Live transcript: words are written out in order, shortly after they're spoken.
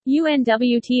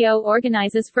UNWTO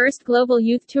organizes first Global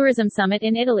Youth Tourism Summit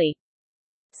in Italy.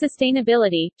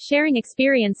 Sustainability, sharing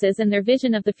experiences and their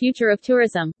vision of the future of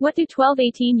tourism. What do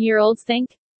 12-18-year-olds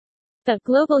think? The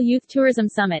Global Youth Tourism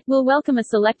Summit will welcome a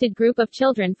selected group of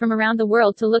children from around the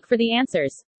world to look for the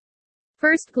answers.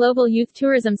 First Global Youth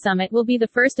Tourism Summit will be the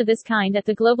first of this kind at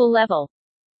the global level.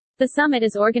 The summit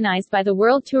is organized by the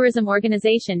World Tourism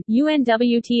Organization,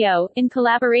 UNWTO, in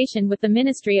collaboration with the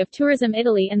Ministry of Tourism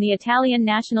Italy and the Italian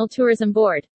National Tourism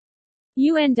Board.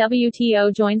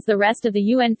 UNWTO joins the rest of the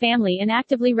UN family in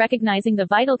actively recognizing the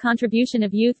vital contribution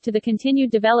of youth to the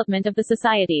continued development of the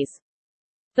societies.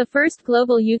 The first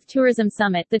Global Youth Tourism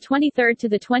Summit, the 23rd to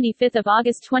the 25th of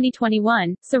August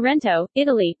 2021, Sorrento,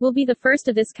 Italy, will be the first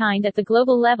of this kind at the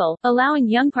global level, allowing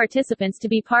young participants to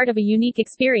be part of a unique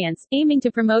experience, aiming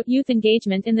to promote youth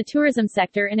engagement in the tourism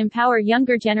sector and empower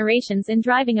younger generations in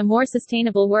driving a more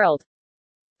sustainable world.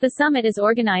 The summit is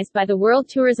organized by the World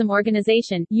Tourism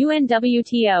Organization,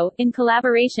 UNWTO, in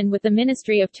collaboration with the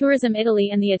Ministry of Tourism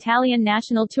Italy and the Italian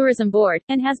National Tourism Board,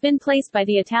 and has been placed by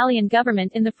the Italian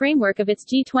government in the framework of its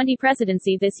G20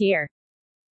 presidency this year.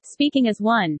 Speaking as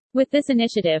one. With this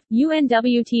initiative,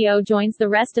 UNWTO joins the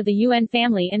rest of the UN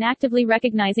family in actively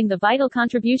recognizing the vital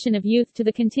contribution of youth to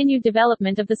the continued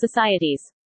development of the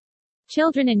societies.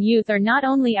 Children and youth are not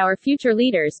only our future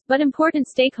leaders, but important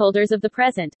stakeholders of the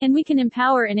present, and we can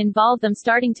empower and involve them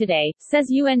starting today,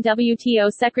 says UNWTO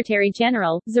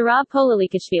Secretary-General, Zurab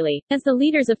Pololikashvili. As the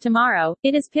leaders of tomorrow,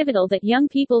 it is pivotal that young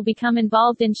people become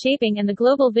involved in shaping and the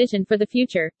global vision for the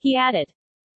future, he added.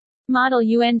 Model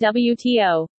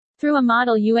UNWTO. Through a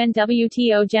Model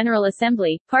UNWTO General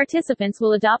Assembly, participants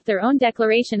will adopt their own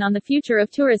declaration on the future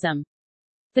of tourism.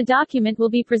 The document will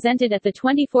be presented at the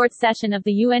 24th session of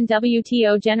the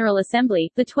UNWTO General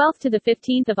Assembly, the 12th to the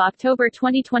 15th of October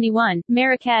 2021,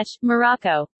 Marrakesh,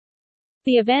 Morocco.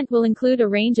 The event will include a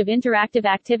range of interactive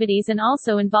activities and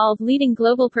also involve leading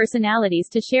global personalities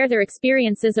to share their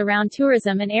experiences around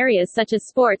tourism in areas such as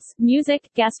sports, music,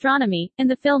 gastronomy, and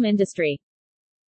the film industry.